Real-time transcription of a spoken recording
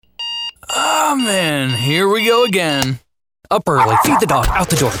Man, here we go again. Up early, feed the dog,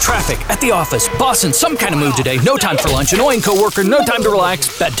 out the door, traffic, at the office, boss in some kind of mood today, no time for lunch, annoying coworker, no time to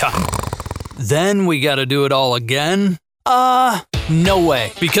relax, bedtime. Then we gotta do it all again? No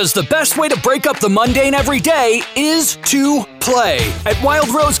way. Because the best way to break up the mundane every day is to play at Wild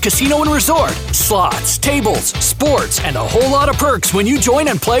Rose Casino and Resort. Slots, tables, sports, and a whole lot of perks when you join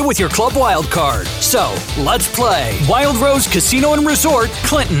and play with your Club Wild card. So, let's play. Wild Rose Casino and Resort,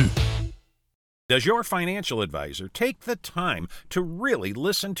 Clinton. Does your financial advisor take the time to really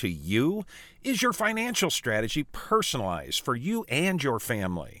listen to you? Is your financial strategy personalized for you and your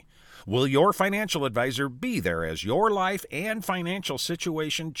family? Will your financial advisor be there as your life and financial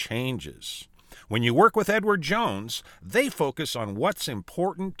situation changes? When you work with Edward Jones, they focus on what's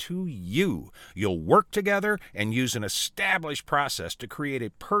important to you. You'll work together and use an established process to create a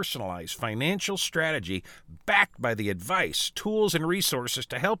personalized financial strategy backed by the advice, tools, and resources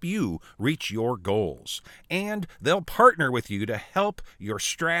to help you reach your goals. And they'll partner with you to help your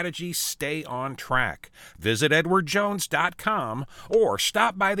strategy stay on track. Visit edwardjones.com or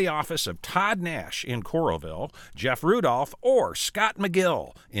stop by the office of Todd Nash in Coralville, Jeff Rudolph, or Scott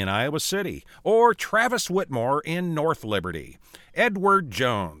McGill in Iowa City, or Travis Whitmore in North Liberty. Edward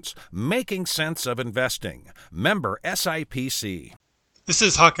Jones, making sense of investing. Member SIPC. This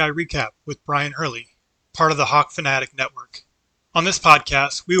is Hawkeye Recap with Brian Hurley, part of the Hawk Fanatic Network. On this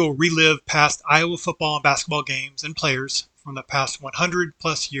podcast, we will relive past Iowa football and basketball games and players from the past 100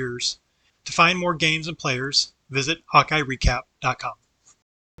 plus years. To find more games and players, visit HawkeyeRecap.com.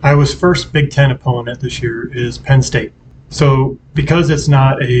 Iowa's first Big Ten opponent this year is Penn State. So because it's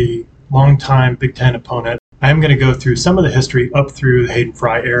not a longtime Big Ten opponent, I'm going to go through some of the history up through the Hayden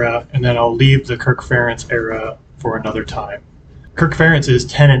Fry era, and then I'll leave the Kirk Ferentz era for another time. Kirk Ferentz is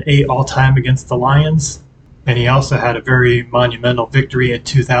 10-8 all-time against the Lions, and he also had a very monumental victory in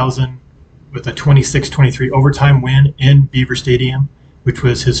 2000 with a 26-23 overtime win in Beaver Stadium, which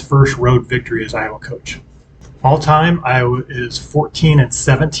was his first road victory as Iowa coach. All-time, Iowa is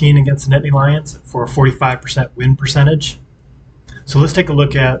 14-17 against the Nittany Lions for a 45% win percentage. So let's take a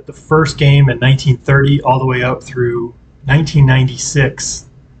look at the first game in 1930 all the way up through 1996,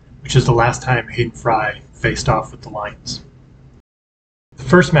 which is the last time Hayden Fry faced off with the Lions. The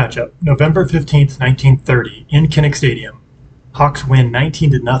first matchup, November 15th, 1930, in Kinnick Stadium. Hawks win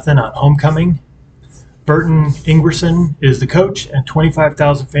 19-0 on homecoming. Burton Ingerson is the coach, and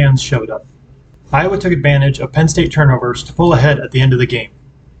 25,000 fans showed up. Iowa took advantage of Penn State turnovers to pull ahead at the end of the game.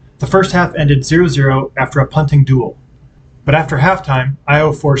 The first half ended 0-0 after a punting duel. But after halftime,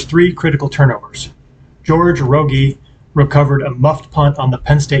 Iowa forced 3 critical turnovers. George Rogie recovered a muffed punt on the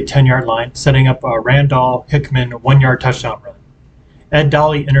Penn State 10-yard line, setting up a Randall Hickman 1-yard touchdown run. Ed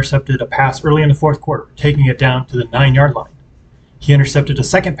Dolly intercepted a pass early in the fourth quarter, taking it down to the 9-yard line. He intercepted a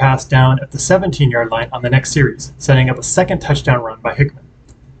second pass down at the 17-yard line on the next series, setting up a second touchdown run by Hickman.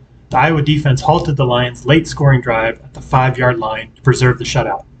 The Iowa defense halted the Lions' late scoring drive at the 5-yard line to preserve the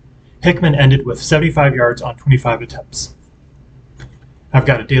shutout. Hickman ended with 75 yards on 25 attempts. I've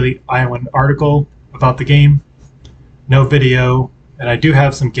got a Daily Iowan article about the game, no video, and I do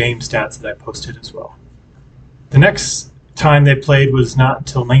have some game stats that I posted as well. The next time they played was not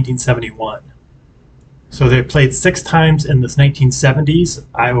until 1971. So they played 6 times in the 1970s.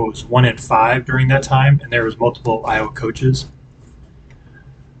 Iowa was 1-5 during that time, and there was multiple Iowa coaches.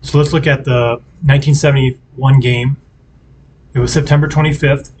 So let's look at the 1971 game. It was September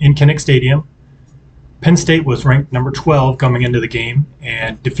 25th in Kinnick Stadium. Penn State was ranked number 12 coming into the game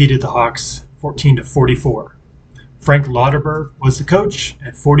and defeated the Hawks 14-44. Frank Lauterbur was the coach,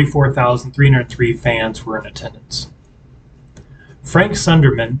 and 44,303 fans were in attendance. Frank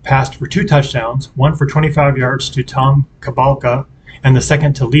Sunderman passed for 2 touchdowns, one for 25 yards to Tom Kabalka, and the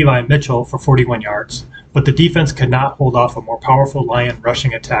second to Levi Mitchell for 41 yards, but the defense could not hold off a more powerful Lion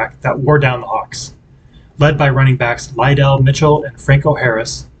rushing attack that wore down the Hawks. Led by running backs Lydell Mitchell and Franco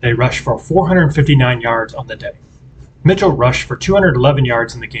Harris, they rushed for 459 yards on the day. Mitchell rushed for 211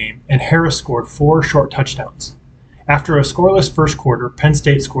 yards in the game, and Harris scored 4 short touchdowns. After a scoreless first quarter, Penn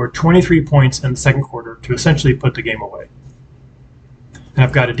State scored 23 points in the second quarter to essentially put the game away. And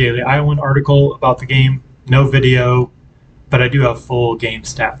I've got a Daily Iowan article about the game, no video, but I do have full game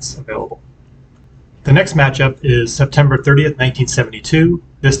stats available. The next matchup is September 30th, 1972.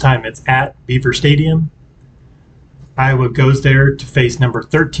 This time it's at Beaver Stadium. Iowa goes there to face number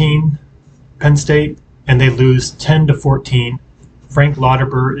 13, Penn State, and they lose 10-14. Frank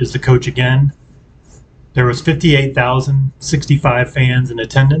Lauterbur is the coach again. There was 58,065 fans in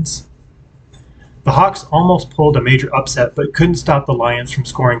attendance. The Hawks almost pulled a major upset but couldn't stop the Lions from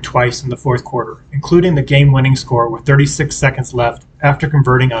scoring twice in the fourth quarter, including the game-winning score with 36 seconds left after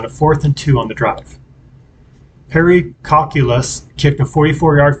converting on a 4th and 2 on the drive. Harry Calculus kicked a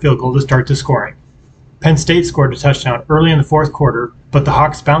 44-yard field goal to start the scoring. Penn State scored a touchdown early in the fourth quarter, but the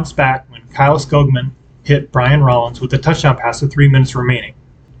Hawks bounced back when Kyle Skogman hit Brian Rollins with a touchdown pass with 3 minutes remaining.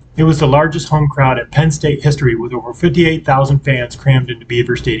 It was the largest home crowd in Penn State history with over 58,000 fans crammed into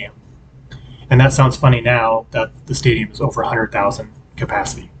Beaver Stadium. And that sounds funny now that the stadium is over 100,000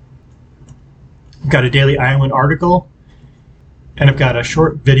 capacity. I've got a Daily Iowan article, and I've got a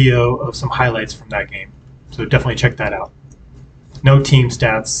short video of some highlights from that game. So definitely check that out. No team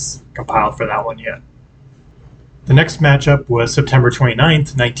stats compiled for that one yet. The next matchup was September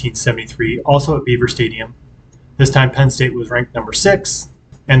 29th, 1973, also at Beaver Stadium. This time Penn State was ranked number 6,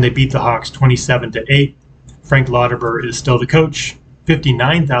 and they beat the Hawks 27-8. Frank Lauterbur is still the coach.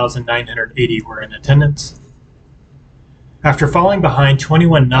 59,980 were in attendance. After falling behind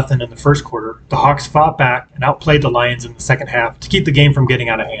 21-0 in the first quarter, the Hawks fought back and outplayed the Lions in the second half to keep the game from getting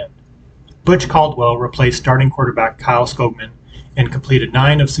out of hand. Butch Caldwell replaced starting quarterback Kyle Skogman and completed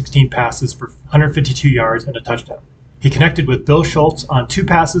 9 of 16 passes for 152 yards and a touchdown. He connected with Bill Schultz on 2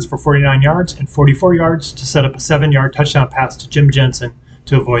 passes for 49 yards and 44 yards to set up a 7-yard touchdown pass to Jim Jensen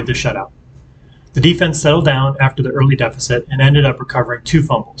to avoid the shutout. The defense settled down after the early deficit and ended up recovering 2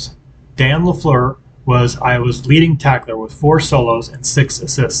 fumbles. Dan LaFleur was Iowa's leading tackler with 4 solos and 6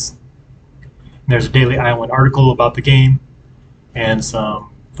 assists. And there's a Daily Iowan article about the game and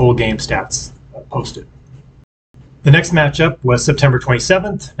some full game stats posted. The next matchup was September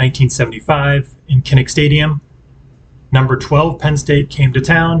 27th, 1975 in Kinnick Stadium. Number 12 Penn State came to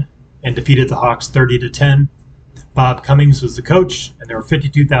town and defeated the Hawks 30-10. Bob Cummings was the coach, and there were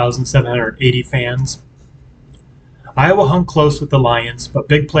 52,780 fans. Iowa hung close with the Lions, but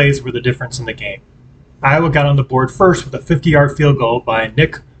big plays were the difference in the game. Iowa got on the board first with a 50-yard field goal by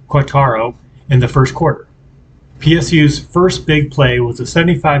Nick Quattaro in the first quarter. PSU's first big play was a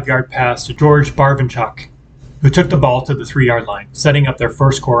 75-yard pass to George Barvinchuk, who took the ball to the 3-yard line, setting up their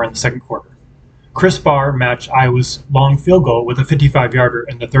first score in the second quarter. Chris Barr matched Iowa's long field goal with a 55-yarder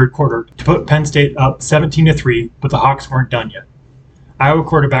in the third quarter to put Penn State up 17-3, but the Hawks weren't done yet. Iowa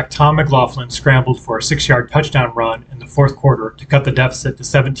quarterback Tom McLaughlin scrambled for a 6-yard touchdown run in the fourth quarter to cut the deficit to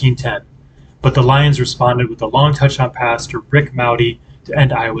 17-10, but the Lions responded with a long touchdown pass to Rick Mowdy to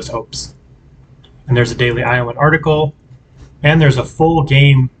end Iowa's hopes. And there's a Daily Iowan article, and there's a full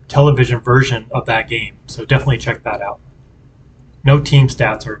game television version of that game, so definitely check that out. No team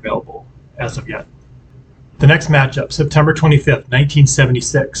stats are available as of yet. The next matchup, September 25th,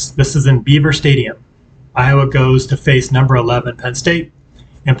 1976. This is in Beaver Stadium. Iowa goes to face number 11 Penn State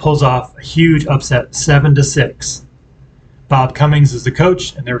and pulls off a huge upset 7-6. Bob Cummings is the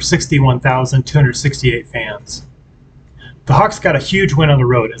coach, and there were 61,268 fans. The Hawks got a huge win on the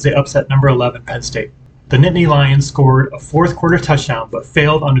road as they upset number 11 Penn State. The Nittany Lions scored a fourth quarter touchdown but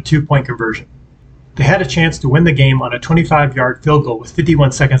failed on a 2-point conversion. They had a chance to win the game on a 25-yard field goal with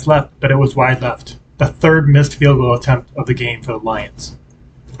 51 seconds left, but it was wide left, the third missed field goal attempt of the game for the Lions.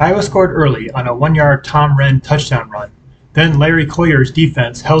 Iowa scored early on a 1-yard Tom Wren touchdown run. Then Larry Coyer's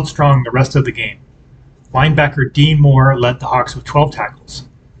defense held strong the rest of the game. Linebacker Dean Moore led the Hawks with 12 tackles.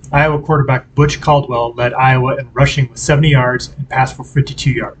 Iowa quarterback Butch Caldwell led Iowa in rushing with 70 yards and passed for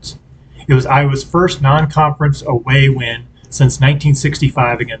 52 yards. It was Iowa's first non-conference away win since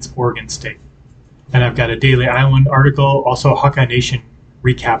 1965 against Oregon State. And I've got a Daily Iowan article, also a Hawkeye Nation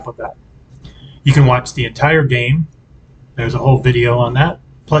recap of that. You can watch the entire game. There's a whole video on that.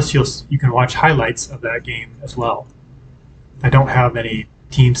 Plus, you can watch highlights of that game as well. I don't have any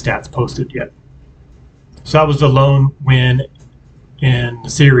team stats posted yet. So that was the lone win in the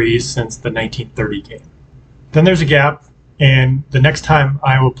series since the 1930 game. Then there's a gap, and the next time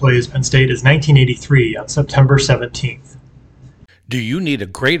Iowa plays Penn State is 1983 on September 17th. Do you need a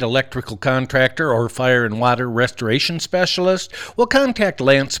great electrical contractor or fire and water restoration specialist? Well, contact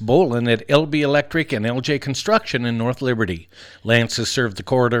Lance Bolin at LB Electric and LJ Construction in North Liberty. Lance has served the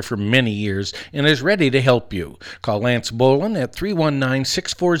corridor for many years and is ready to help you. Call Lance Bolin at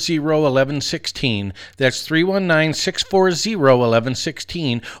 319-640-1116. That's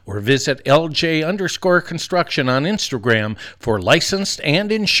 319-640-1116, or visit LJ_construction on Instagram for licensed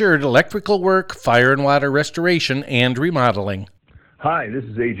and insured electrical work, fire and water restoration, and remodeling. Hi, this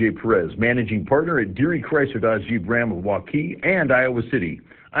is AJ Perez, managing partner at Deary Chrysler Dodge Jeep Ram of Waukee and Iowa City.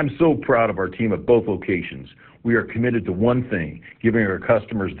 I'm so proud of our team at both locations. We are committed to one thing, giving our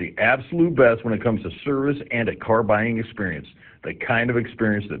customers the absolute best when it comes to service and a car buying experience, the kind of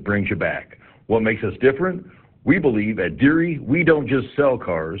experience that brings you back. What makes us different? We believe at Deary, we don't just sell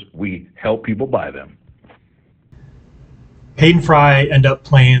cars, we help people buy them. Hayden Fry ended up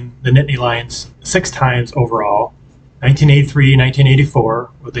playing the Nittany Lions 6 times overall, 1983,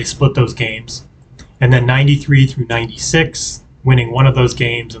 1984, where they split those games, and then 93 through 96, winning one of those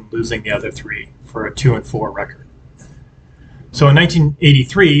games and losing the other 3 for a 2-4 record. So in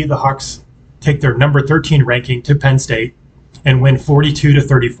 1983, the Hawks take their number 13 ranking to Penn State and win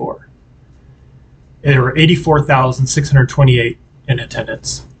 42-34. There were 84,628 in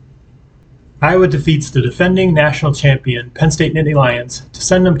attendance. Iowa defeats the defending national champion Penn State Nittany Lions to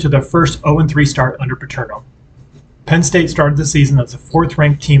send them to their first 0-3 start under Paterno. Penn State started the season as the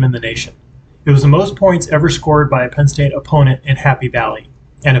 4th-ranked team in the nation. It was the most points ever scored by a Penn State opponent in Happy Valley,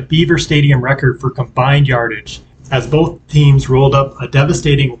 and a Beaver Stadium record for combined yardage, as both teams rolled up a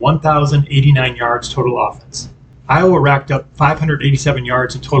devastating 1,089 yards total offense. Iowa racked up 587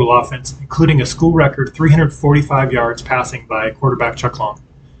 yards in total offense, including a school record 345 yards passing by quarterback Chuck Long.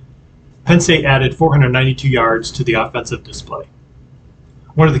 Penn State added 492 yards to the offensive display.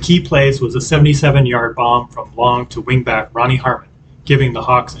 One of the key plays was a 77-yard bomb from Long to wingback Ronnie Harmon, giving the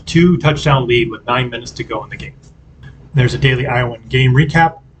Hawks a 2-touchdown lead with 9 minutes to go in the game. There's a daily Iowan game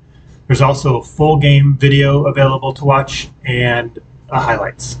recap. There's also a full game video available to watch and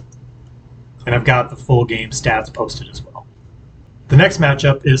highlights. And I've got the full game stats posted as well. The next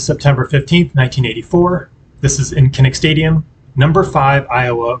matchup is September 15th, 1984. This is in Kinnick Stadium. Number 5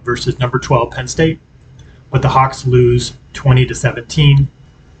 Iowa versus number 12 Penn State, but the Hawks lose 20-17.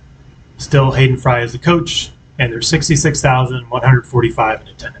 Still Hayden Fry as the coach, and there's 66,145 in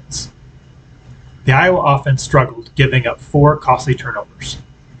attendance. The Iowa offense struggled, giving up 4 costly turnovers.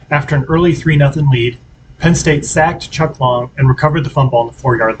 After an early 3-0 lead, Penn State sacked Chuck Long and recovered the fumble on the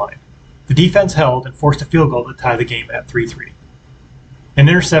 4-yard line. The defense held and forced a field goal to tie the game at 3-3. An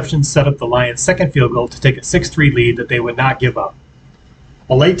interception set up the Lions' second field goal to take a 6-3 lead that they would not give up.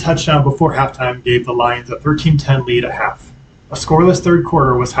 A late touchdown before halftime gave the Lions a 13-10 lead at half. A scoreless third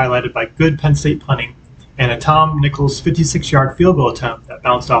quarter was highlighted by good Penn State punting and a Tom Nichols 56-yard field goal attempt that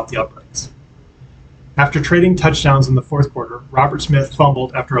bounced off the uprights. After trading touchdowns in the fourth quarter, Robert Smith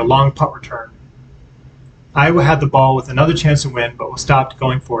fumbled after a long punt return. Iowa had the ball with another chance to win, but was stopped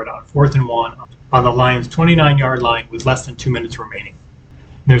going for it on 4th and 1 on the Lions' 29-yard line with less than 2 minutes remaining.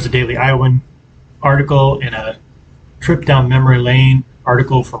 There's a Daily Iowan article and a trip down memory lane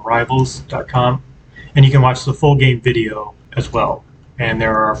article from Rivals.com, and you can watch the full game video as well, and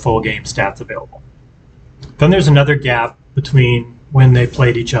there are full game stats available. Then there's another gap between when they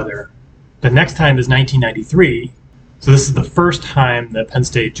played each other. The next time is 1993, so this is the first time that Penn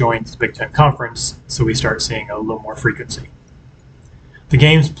State joins the Big Ten Conference, so we start seeing a little more frequency. The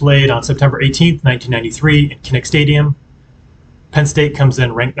games played on September 18th, 1993 in Kinnick Stadium. Penn State comes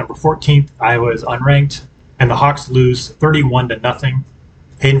in ranked number 14th, Iowa is unranked, and the Hawks lose 31-0.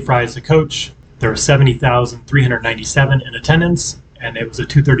 Hayden Fry is the coach. There were 70,397 in attendance, and it was a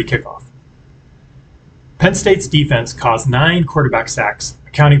 2:30 kickoff. Penn State's defense caused 9 quarterback sacks,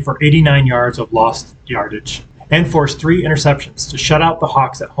 accounting for 89 yards of lost yardage, and forced 3 interceptions to shut out the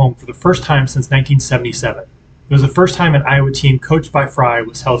Hawks at home for the first time since 1977. It was the first time an Iowa team coached by Fry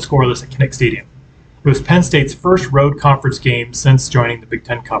was held scoreless at Kinnick Stadium. It was Penn State's first road conference game since joining the Big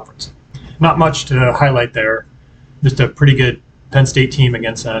Ten Conference. Not much to highlight there, just a pretty good Penn State team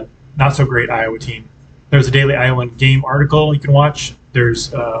against a not-so-great Iowa team. There's a Daily Iowan game article you can watch.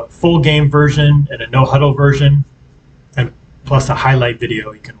 There's a full game version and a no-huddle version, and plus a highlight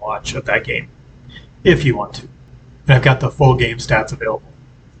video you can watch of that game, if you want to. And I've got the full game stats available.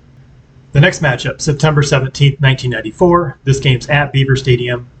 The next matchup, September 17th, 1994. This game's at Beaver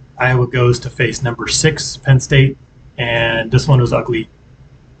Stadium. Iowa goes to face number 6 Penn State, and this one was ugly.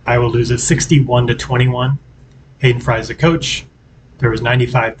 Iowa loses 61-21. Hayden Fry's the coach. There was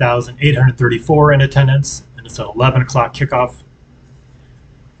 95,834 in attendance, and it's an 11 o'clock kickoff.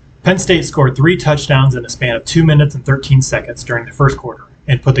 Penn State scored 3 touchdowns in a span of 2 minutes and 13 seconds during the first quarter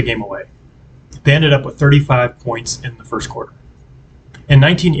and put the game away. They ended up with 35 points in the first quarter. In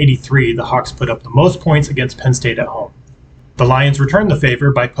 1983, the Hawks put up the most points against Penn State at home. The Lions returned the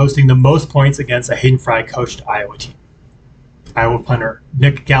favor by posting the most points against a Hayden Fry coached Iowa team. Iowa punter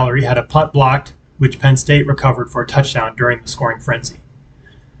Nick Gallery had a punt blocked, which Penn State recovered for a touchdown during the scoring frenzy.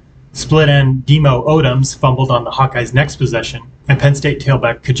 Split end Demo Odoms fumbled on the Hawkeyes' next possession, and Penn State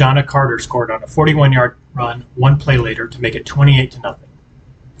tailback Kajana Carter scored on a 41-yard run 1 play later to make it 28-0.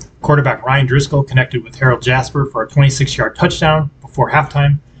 Quarterback Ryan Driscoll connected with Harold Jasper for a 26-yard touchdown before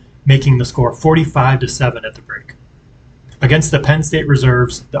halftime, making the score 45-7 at the break. Against the Penn State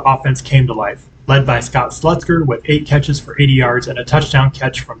reserves, the offense came to life, led by Scott Slutzker with 8 catches for 80 yards and a touchdown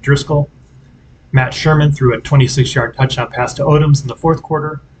catch from Driscoll. Matt Sherman threw a 26-yard touchdown pass to Odoms in the fourth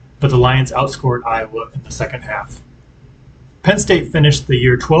quarter, but the Lions outscored Iowa in the second half. Penn State finished the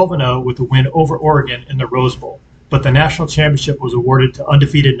year 12-0 with a win over Oregon in the Rose Bowl, but the national championship was awarded to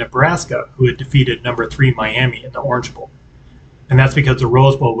undefeated Nebraska, who had defeated number 3 Miami in the Orange Bowl. And that's because the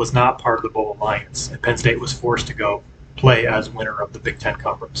Rose Bowl was not part of the Bowl Alliance, and Penn State was forced to go play as winner of the Big Ten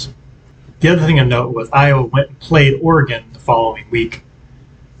Conference. The other thing to note was Iowa went and played Oregon the following week.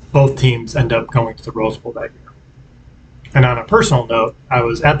 Both teams end up going to the Rose Bowl that year. And on a personal note, I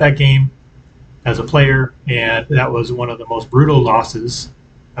was at that game as a player, and that was one of the most brutal losses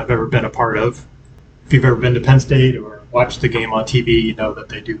I've ever been a part of. If you've ever been to Penn State or watched the game on TV, you know that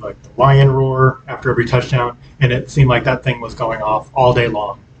they do like the lion roar after every touchdown, and it seemed like that thing was going off all day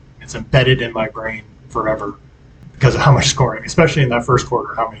long. It's embedded in my brain forever because of how much scoring, especially in that first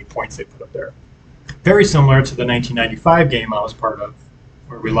quarter, how many points they put up there. Very similar to the 1995 game I was part of,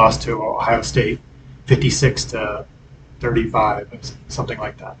 where we lost to Ohio State 56-35, something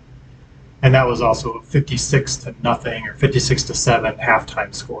like that. And that was also a 56-0 or 56-7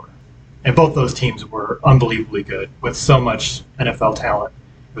 halftime score. And both those teams were unbelievably good with so much NFL talent.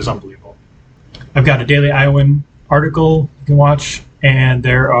 It was unbelievable. I've got a Daily Iowan article you can watch, and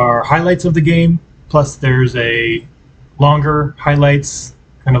there are highlights of the game, plus there's a longer highlights,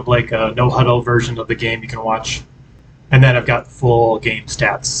 kind of like a no-huddle version of the game you can watch. And then I've got the full game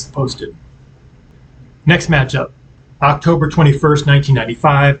stats posted. Next matchup, October 21st,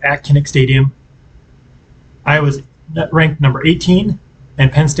 1995, at Kinnick Stadium. Iowa's ranked number 18,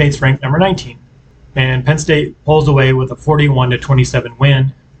 and Penn State's ranked number 19. And Penn State pulls away with a 41-27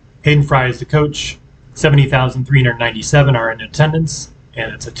 win. Hayden Fry is the coach. 70,397 are in attendance,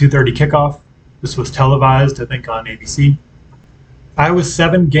 and it's a 2:30 kickoff. This was televised, I think, on ABC. Iowa's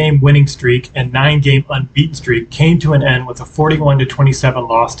 7-game winning streak and 9-game unbeaten streak came to an end with a 41-27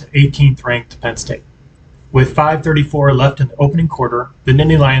 loss to 18th-ranked Penn State. With 5:34 left in the opening quarter, the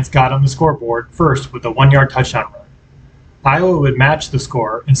Nittany Lions got on the scoreboard first with a 1-yard touchdown run. Iowa would match the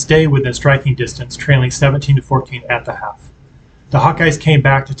score and stay within striking distance, trailing 17-14 at the half. The Hawkeyes came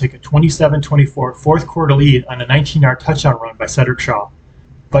back to take a 27-24 fourth quarter lead on a 19-yard touchdown run by Cedric Shaw.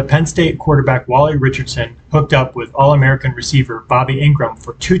 But Penn State quarterback Wally Richardson hooked up with All-American receiver Bobby Ingram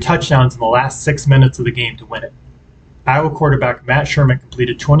for 2 touchdowns in the last 6 minutes of the game to win it. Iowa quarterback Matt Sherman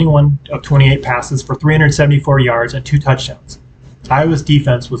completed 21 of 28 passes for 374 yards and 2 touchdowns. Iowa's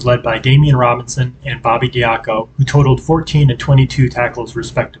defense was led by Damian Robinson and Bobby Diaco, who totaled 14 and 22 tackles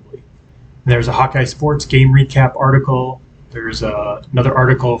respectively. And there's a Hawkeye Sports game recap article. There's another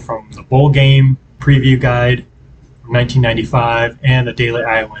article from the bowl game preview guide from 1995 and the Daily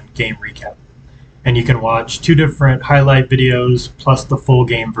Iowan game recap. And you can watch 2 different highlight videos plus the full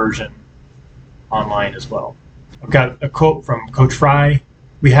game version online as well. I've got a quote from Coach Fry.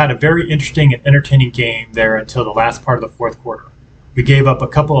 "We had a very interesting and entertaining game there until the last part of the fourth quarter. We gave up a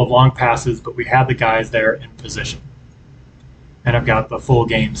couple of long passes, but we had the guys there in position." And I've got the full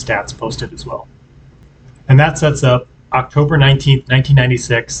game stats posted as well. And that sets up October 19th,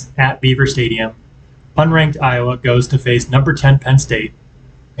 1996 at Beaver Stadium. Unranked Iowa goes to face number 10 Penn State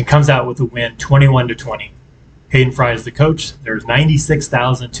and comes out with a win 21-20. Hayden Fry is the coach. There's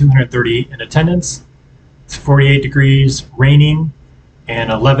 96,238 in attendance. It's 48 degrees, raining, and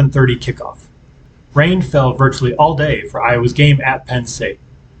 11:30 kickoff. Rain fell virtually all day for Iowa's game at Penn State.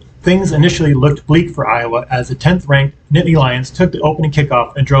 Things initially looked bleak for Iowa as the 10th-ranked Nittany Lions took the opening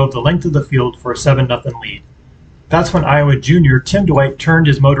kickoff and drove the length of the field for a 7-0 lead. That's when Iowa junior Tim Dwight turned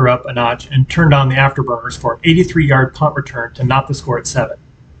his motor up a notch and turned on the afterburners for an 83-yard punt return to knot the score at 7.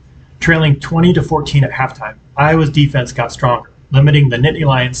 Trailing 20-14 at halftime, Iowa's defense got stronger, limiting the Nittany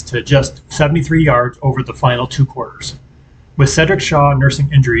Lions to just 73 yards over the final 2 quarters. With Cedric Shaw nursing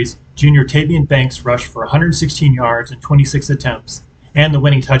injuries, junior Tavian Banks rushed for 116 yards in 26 attempts and the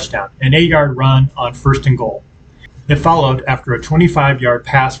winning touchdown, an 8-yard run on 1st and goal. It followed after a 25-yard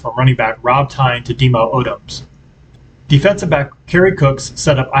pass from running back Rob Tyne to Demo Odoms. Defensive back Kerry Cooks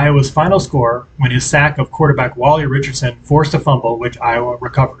set up Iowa's final score when his sack of quarterback Wally Richardson forced a fumble, which Iowa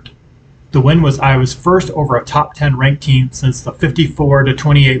recovered. The win was Iowa's first over a top 10 ranked team since the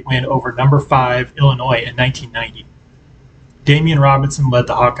 54-28 win over number 5 Illinois in 1990. Damian Robinson led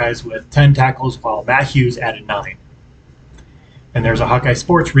the Hawkeyes with 10 tackles while Matt Hughes added 9. And there's a Hawkeye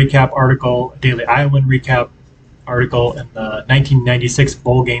Sports recap article, a Daily Iowan recap article, and the 1996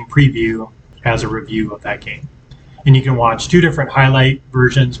 bowl game preview has a review of that game. And you can watch 2 different highlight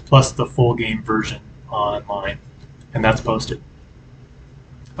versions plus the full game version online, and that's posted.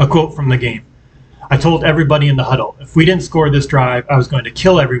 A quote from the game. "I told everybody in the huddle, if we didn't score this drive, I was going to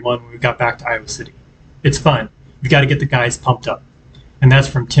kill everyone when we got back to Iowa City. It's fun. You've got to get the guys pumped up. And that's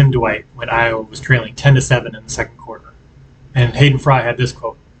from Tim Dwight when Iowa was trailing 10-7 in the second quarter. And Hayden Fry had this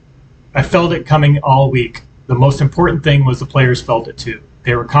quote: "I felt it coming all week. The most important thing was the players felt it too.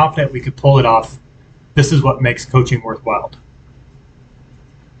 They were confident we could pull it off. This is what makes coaching worthwhile."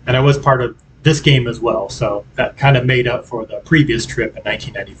 And I was part of this game as well, so that kind of made up for the previous trip in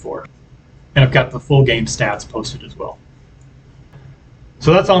 1994. And I've got the full game stats posted as well.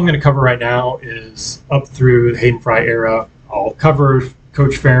 So that's all I'm going to cover right now is up through the Hayden Fry era. I'll cover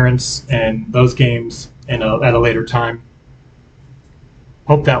Coach Ferentz and those games at a later time.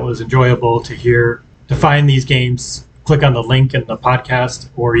 Hope that was enjoyable to hear. To find these games, click on the link in the podcast,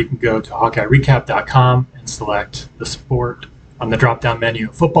 or you can go to HawkeyeRecap.com and select the sport on the drop-down menu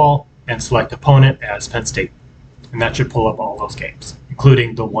of football and select opponent as Penn State. And that should pull up all those games,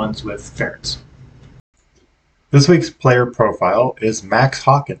 including the ones with Ferentz. This week's player profile is Max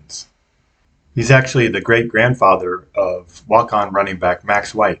Hawkins. He's actually the great-grandfather of walk-on running back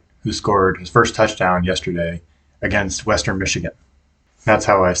Max White, who scored his first touchdown yesterday against Western Michigan. That's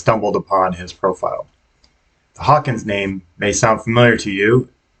how I stumbled upon his profile. The Hawkins name may sound familiar to you.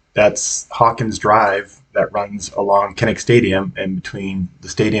 That's Hawkins Drive that runs along Kinnick Stadium in between the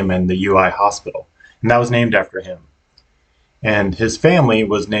stadium and the UI Hospital. And that was named after him. And his family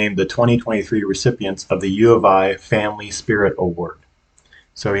was named the 2023 recipients of the U of I Family Spirit Award.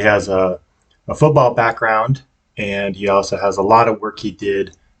 So he has a football background, and he also has a lot of work he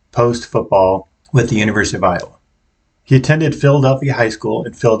did post-football with the University of Iowa. He attended Philadelphia High School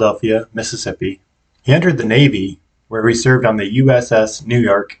in Philadelphia, Mississippi. He entered the Navy, where he served on the USS New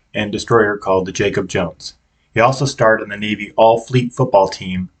York and destroyer called the Jacob Jones. He also starred on the Navy All-Fleet football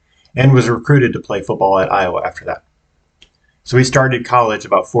team and was recruited to play football at Iowa after that. So he started college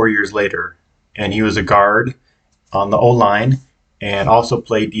about 4 years later, and he was a guard on the O-line and also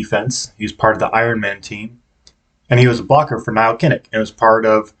played defense. He was part of the Ironman team, and he was a blocker for Niall Kinnick and was part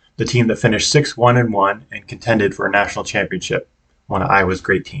of the team that finished 6-1-1 and contended for a national championship, one of Iowa's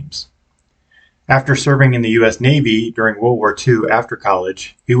great teams. After serving in the U.S. Navy during World War II after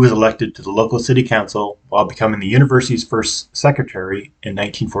college, he was elected to the local city council while becoming the university's first secretary in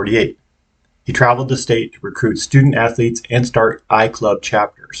 1948. He traveled the state to recruit student athletes and start I-Club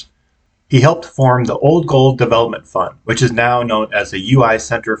chapters. He helped form the Old Gold Development Fund, which is now known as the UI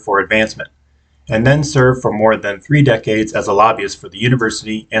Center for Advancement, and then served for more than 3 decades as a lobbyist for the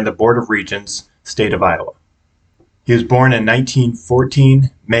university and the Board of Regents, state of Iowa. He was born in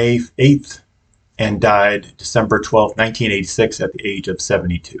 1914, May 8th, and died December 12, 1986 at the age of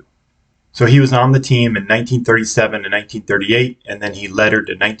 72. So he was on the team in 1937 and 1938, and then he lettered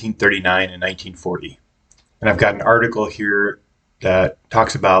in 1939 and 1940. And I've got an article here that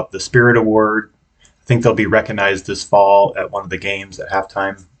talks about the Spirit Award. I think they'll be recognized this fall at one of the games at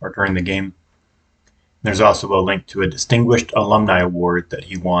halftime or during the game. There's also a link to a Distinguished Alumni Award that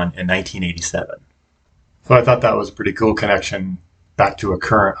he won in 1987. So I thought that was a pretty cool connection back to a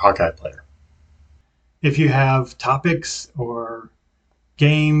current Hawkeye player. If you have topics or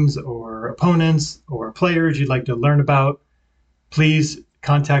games or opponents or players you'd like to learn about, please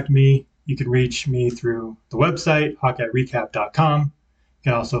contact me. You can reach me through the website, HawkeyeRecap.com. You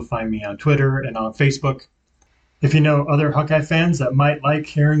can also find me on Twitter and on Facebook. If you know other Hawkeye fans that might like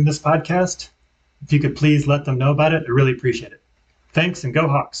hearing this podcast, if you could please let them know about it, I really appreciate it. Thanks, and go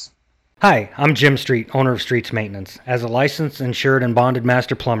Hawks. Hi, I'm Jim Street, owner of Streets Maintenance. As a licensed, insured, and bonded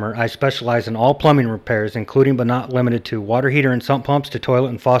master plumber, I specialize in all plumbing repairs, including but not limited to water heater and sump pumps to toilet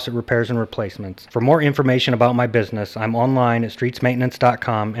and faucet repairs and replacements. For more information about my business, I'm online at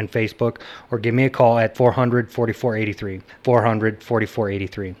streetsmaintenance.com and Facebook, or give me a call at 400-4483,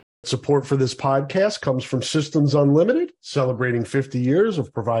 400-4483. Support for this podcast comes from Systems Unlimited, celebrating 50 years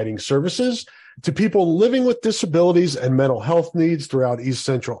of providing services to people living with disabilities and mental health needs throughout East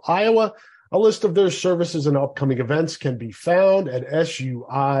Central Iowa. A list of their services and upcoming events can be found at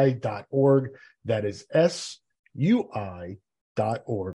sui.org. That is sui.org.